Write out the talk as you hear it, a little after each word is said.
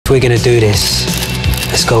we're going to do this,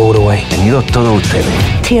 let's go all the way. Venido todo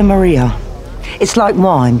ustedes. Tia Maria. It's like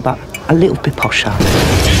wine, but a little bit posher.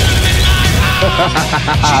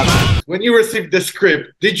 When you received the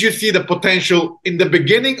script, did you see the potential in the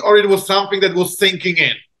beginning, or it was something that was sinking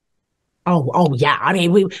in? Oh yeah. I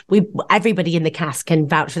mean, we everybody in the cast can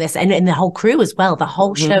vouch for this, and the whole crew as well. The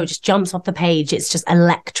whole show just jumps off the page. It's just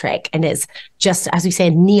electric, and it's just, as we say,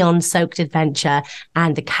 a neon-soaked adventure.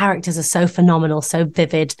 And the characters are so phenomenal, so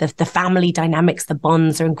vivid. The family dynamics, the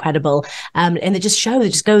bonds are incredible. And it just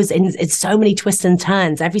goes in so many twists and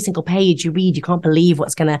turns. Every single page you read, you can't believe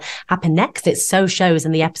what's going to happen next. It so shows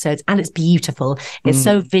in the episodes, and it's beautiful. It's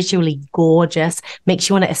so visually gorgeous, makes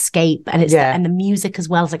you want to escape, and and the music as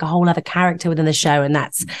well is like a whole other character within the show, and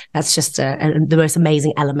that's just the most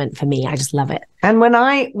amazing element for me. I just love it. And when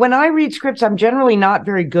I read scripts, I'm generally not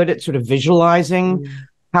very good at sort of visualizing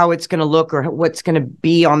how it's going to look or what's going to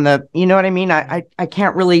be on the, you know what I mean? I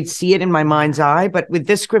can't really see it in my mind's eye, but with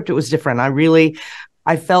this script, it was different.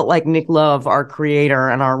 I felt like Nick Love, our creator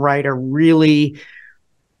and our writer, really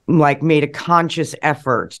like made a conscious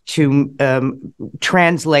effort to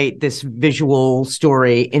translate this visual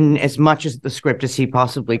story in as much as the script as he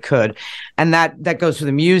possibly could. And that goes for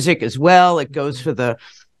the music as well. It goes for the,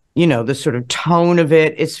 you know, the sort of tone of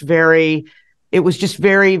it. It was just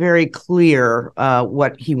very, very clear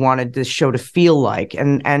what he wanted this show to feel like.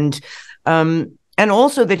 And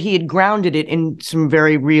also that he had grounded it in some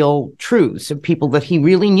very real truths of people that he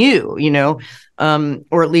really knew, you know,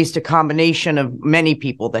 or at least a combination of many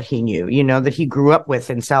people that he knew, you know, that he grew up with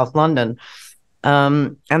in South London,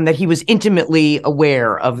 and that he was intimately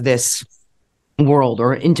aware of this world,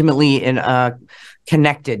 or intimately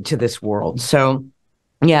connected to this world. So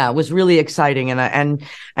yeah, it was really exciting. And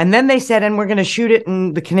then they said, and we're going to shoot it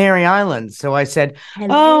in the Canary Islands. So I said,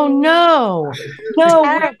 oh, no,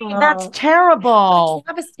 that's terrible.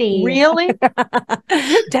 Devastating. Really?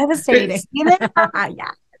 Devastating.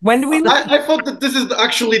 Yeah. When do we? I thought that this is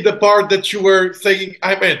actually the part that you were saying,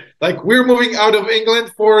 I'm in. Like, we're moving out of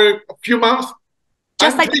England for a few months.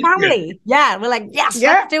 Just like the family. Yeah, we're like, yes,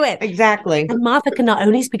 let's do it. Exactly. And Martha can not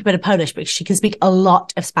only speak a bit of Polish, but she can speak a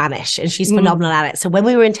lot of Spanish, and she's phenomenal at it. So when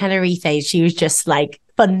we were in Tenerife, she was just like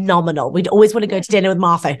phenomenal. We'd always want to go to dinner with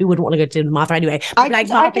Martha. Who wouldn't want to go to dinner with Martha anyway?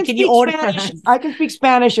 Martha, can you order Spanish? I can speak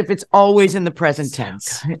Spanish if it's always in the present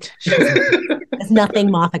tense. There's nothing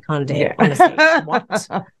Martha can't do, honestly.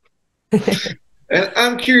 What? And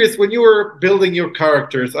I'm curious, when you were building your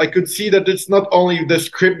characters, I could see that it's not only the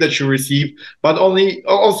script that you receive, but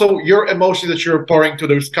also your emotions that you're pouring to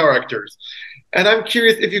those characters. And I'm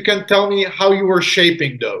curious if you can tell me how you were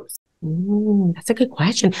shaping those. That's a good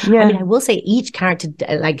question. Yeah. I mean, I will say each character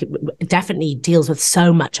like definitely deals with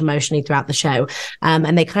so much emotionally throughout the show,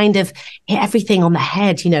 and they kind of hit everything on the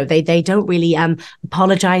head. You know, they don't really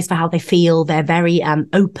apologize for how they feel. They're very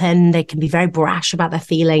open. They can be very brash about their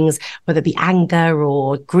feelings, whether it be anger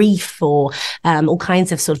or grief or all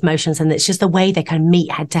kinds of sort of emotions. And it's just the way they kind of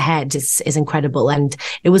meet head to head is incredible. And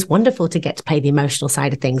it was wonderful to get to play the emotional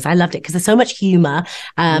side of things. I loved it because there's so much humor,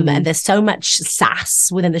 and there's so much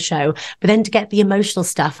sass within the show. But then to get the emotional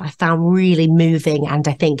stuff, I found really moving, and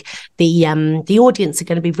I think the audience are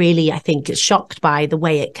going to be really, I think, shocked by the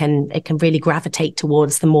way it can really gravitate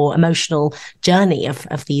towards the more emotional journey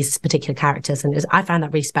of these particular characters, and I found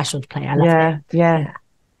that really special to play. I loved it. Yeah.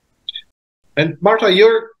 And Martha,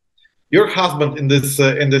 your husband in this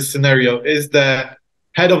scenario is the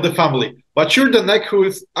head of the family, but you're the neck who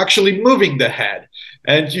is actually moving the head.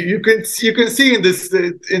 And you can see in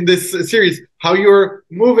this series how you're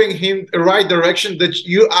moving him the right direction that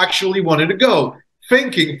you actually wanted to go,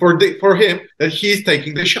 thinking for him that he's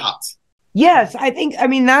taking the shots. Yes, I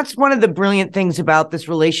mean, that's one of the brilliant things about this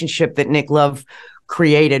relationship that Nick Love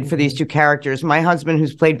created for these two characters. My husband,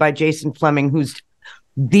 who's played by Jason Fleming, who's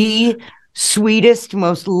the sweetest,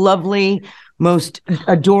 most lovely, most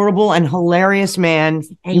adorable and hilarious man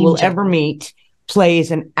you will ever meet, plays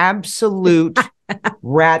an absolute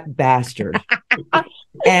rat bastard.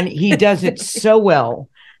 And he does it so well.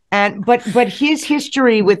 But his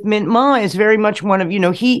history with Mint Ma is very much one of, you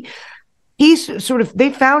know, he's sort of,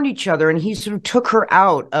 they found each other, and he sort of took her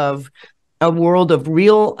out of a world of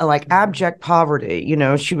real, like, abject poverty. You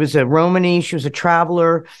know, she was a Romany, she was a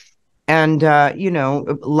traveler, and you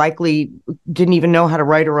know, likely didn't even know how to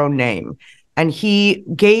write her own name. And he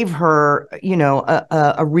gave her, you know,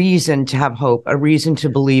 a reason to have hope, a reason to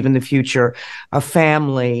believe in the future, a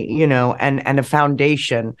family, you know, and a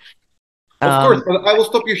foundation. Of course, but I will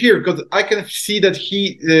stop you here because I can see that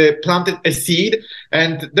he planted a seed.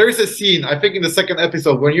 And there is a scene, I think in the second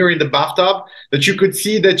episode, when you're in the bathtub, that you could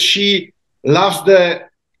see that she loves the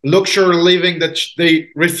luxury living that they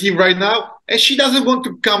receive right now, and she doesn't want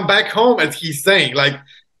to come back home, as he's saying. Like,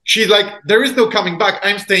 she's like, there is no coming back.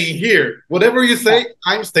 I'm staying here. Whatever you say,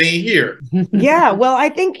 I'm staying here. Yeah, well, I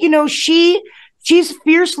think, she's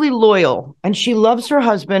fiercely loyal and she loves her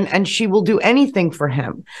husband and she will do anything for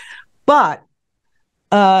him. But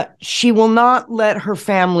she will not let her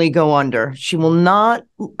family go under. She will not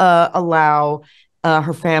allow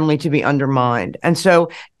her family to be undermined. And so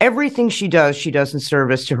everything she does in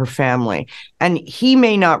service to her family. And he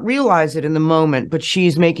may not realize it in the moment, but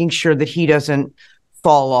she's making sure that he doesn't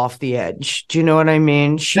fall off the edge. Do you know what I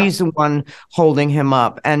mean? She's the one holding him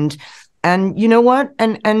up. And you know what?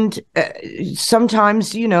 And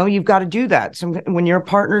sometimes, you've got to do that. When you're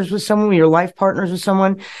partners with someone, when you're life partners with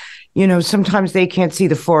someone, sometimes they can't see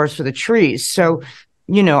the forest for the trees. So,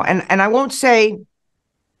 and I won't say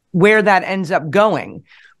where that ends up going,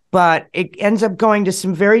 but it ends up going to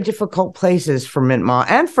some very difficult places for Mint Ma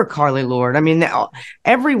and for Carly Lord. I mean,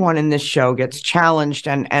 everyone in this show gets challenged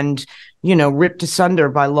and ripped asunder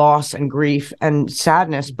by loss and grief and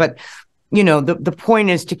sadness. But, the point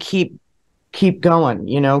is to keep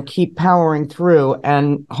going, keep powering through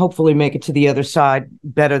and hopefully make it to the other side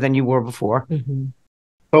better than you were before. Mm-hmm.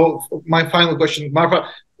 So my final question, Martha,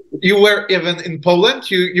 you were even in Poland.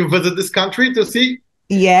 You visited this country to see?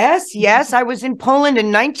 Yes. I was in Poland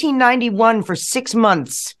in 1991 for 6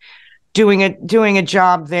 months doing a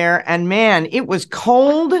job there. And man, it was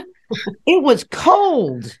cold. It was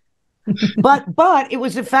cold. But it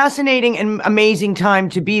was a fascinating and amazing time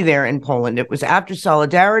to be there in Poland. It was after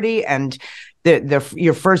Solidarity and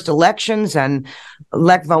your first elections, and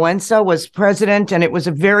Lech Wałęsa was president, and it was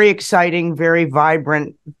a very exciting, very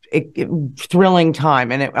vibrant, thrilling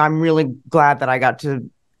time. And I'm really glad that I got to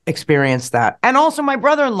experience that. And also my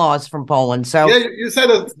brother-in-law is from Poland. So yeah, you said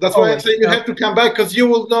that. That's why I'm saying you have to come back, because you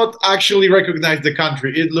will not actually recognize the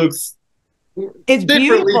country. It's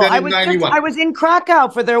beautiful. I was in Krakow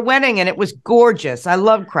for their wedding, and it was gorgeous. I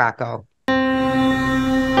love Krakow.